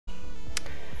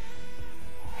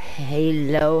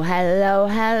Hello, hello,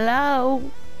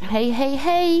 hello. Hey, hey,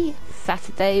 hey.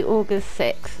 Saturday, August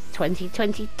 6th,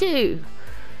 2022.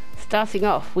 Starting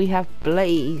off, we have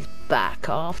Blaze back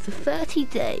after 30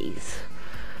 days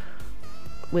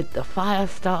with the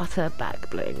Firestarter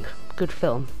back bling. Good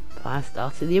film,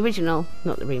 Firestarter. The original,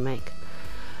 not the remake.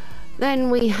 Then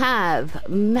we have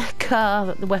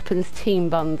Mecha, the Weapons Team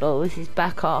Bundle. This is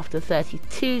back after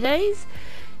 32 days.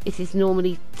 It is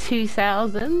normally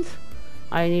 2,000.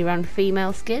 I only run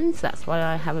female skins, that's why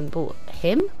I haven't bought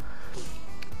him.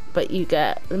 But you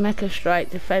get the Mecha Strike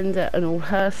Defender and all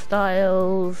her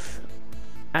styles,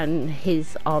 and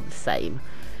his are the same.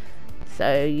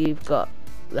 So you've got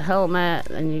the helmet,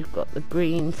 and you've got the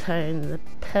green tone, the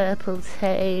purple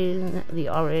tone, the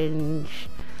orange,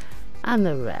 and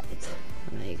the red.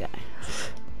 And there you go.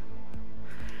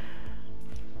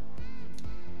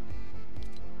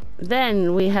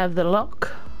 Then we have the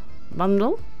Lock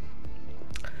Bundle.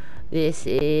 This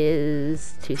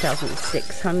is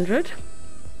 2,600.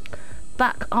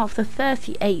 Back after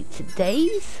 38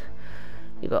 days.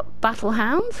 You've got Battle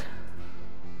Hound,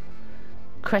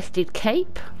 Crested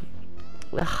Cape,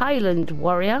 the Highland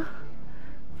Warrior.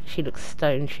 She looks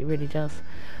stoned, she really does.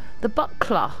 The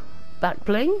Buckler back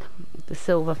bling, the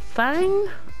Silver Fang,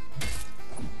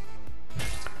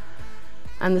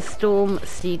 and the Storm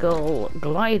Seagull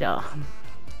Glider.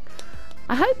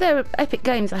 I hope their Epic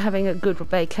Games are having a good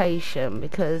vacation,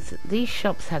 because these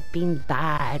shops have been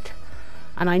bad.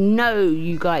 And I know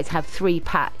you guys have 3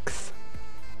 packs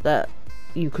that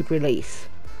you could release.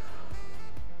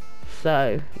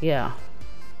 So, yeah.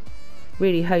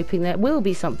 Really hoping there will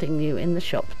be something new in the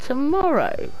shop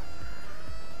tomorrow.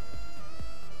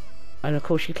 And of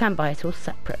course you can buy it all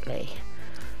separately.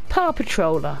 Paw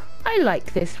Patroller. I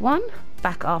like this one.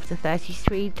 Back after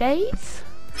 33 days.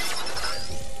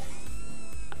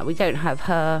 We don't have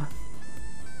her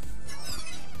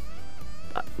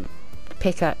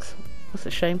pickaxe. What's a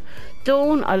shame.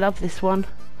 Dawn, I love this one.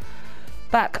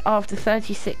 Back after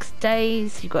 36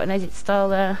 days. You've got an edit style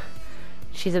there.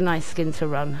 She's a nice skin to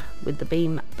run with the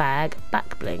beam bag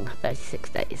back bling.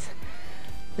 36 days.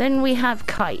 Then we have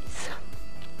Kites.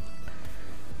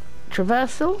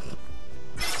 Traversal.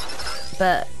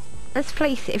 But let's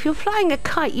face it, if you're flying a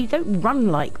kite, you don't run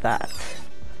like that.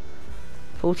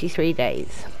 43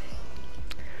 days.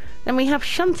 Then we have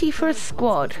Shunty for a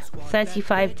Squad,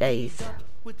 35 days.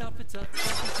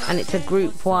 And it's a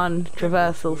group 1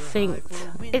 traversal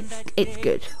synced. It's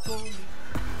good.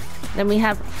 Then we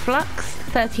have Flux,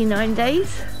 39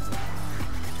 days.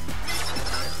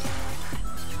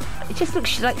 It just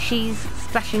looks like she's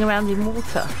splashing around in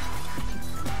water.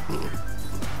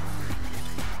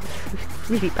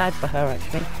 Really bad for her,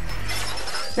 actually.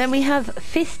 Then we have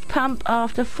Fist Pump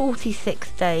after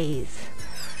 46 days.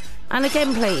 And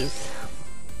again, please.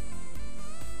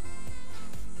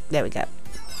 There we go.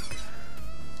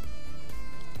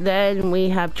 Then we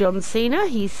have John Cena.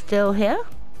 He's still here,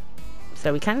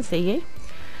 so we can see you.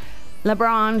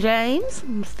 LeBron James,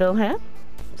 still here.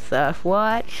 Surf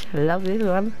Watch, love this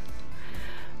one.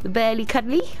 The Barely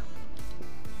Cuddly.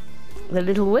 The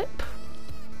Little Whip.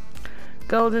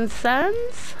 Golden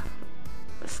Sands.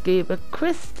 Scuba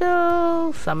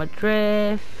Crystal, Summer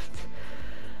Drift.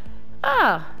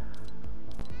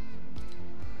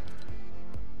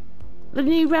 The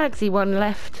new Ragsy one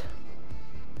left.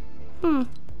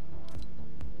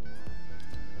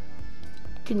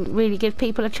 Didn't really give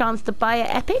people a chance to buy it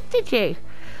Epic, did you?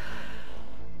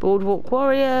 Boardwalk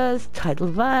Warriors, Tidal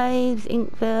Vibes,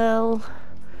 Inkville.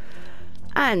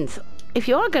 And if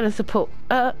you are going to support,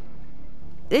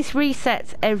 this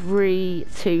resets every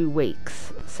 2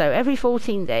 weeks. So every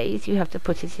 14 days you have to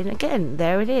put it in again.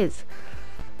 There it is.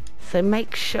 So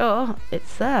make sure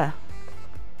it's there.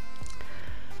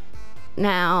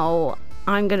 Now,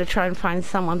 I'm going to try and find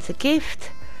someone to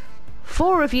gift.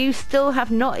 4 of you still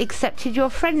have not accepted your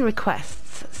friend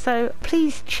requests. So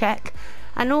please check.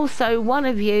 And also 1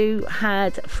 of you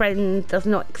had friend does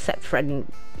not accept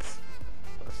friends.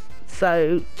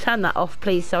 So turn that off,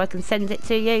 please, so I can send it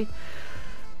to you.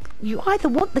 You either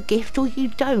want the gift or you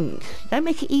don't. Don't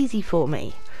make it easy for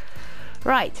me.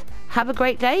 Right, have a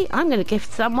great day. I'm going to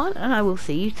gift someone and I will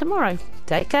see you tomorrow.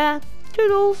 Take care.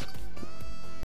 Toodles.